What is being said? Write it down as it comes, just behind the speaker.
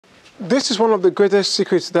This is one of the greatest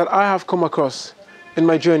secrets that I have come across in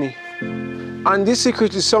my journey. And this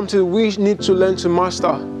secret is something we need to learn to master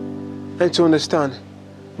and to understand.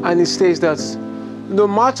 And it says that no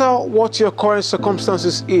matter what your current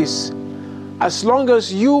circumstances is, as long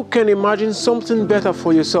as you can imagine something better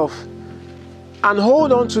for yourself and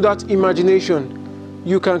hold on to that imagination,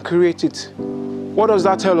 you can create it. What does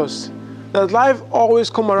that tell us? That life always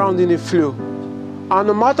comes around in a flow. And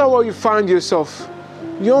no matter where you find yourself,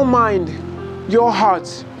 your mind, your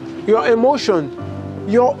heart, your emotion,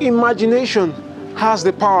 your imagination has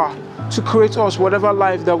the power to create us whatever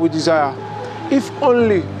life that we desire. If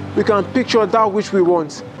only we can picture that which we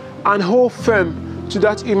want and hold firm to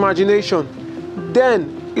that imagination,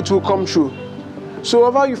 then it will come true. So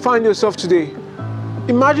wherever you find yourself today,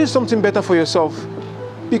 imagine something better for yourself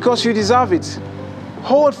because you deserve it.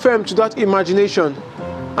 Hold firm to that imagination,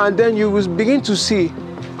 and then you will begin to see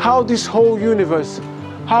how this whole universe,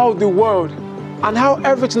 how the world, and how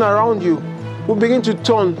everything around you will begin to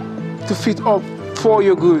turn to fit up for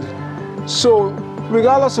your good. So,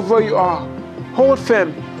 regardless of where you are, hold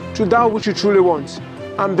firm to that which you truly want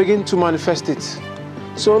and begin to manifest it.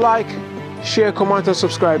 So like, share, comment, and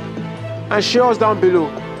subscribe. And share us down below.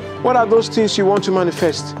 What are those things you want to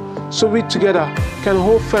manifest so we together can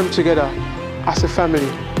hold firm together as a family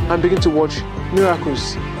and begin to watch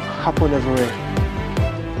miracles happen everywhere.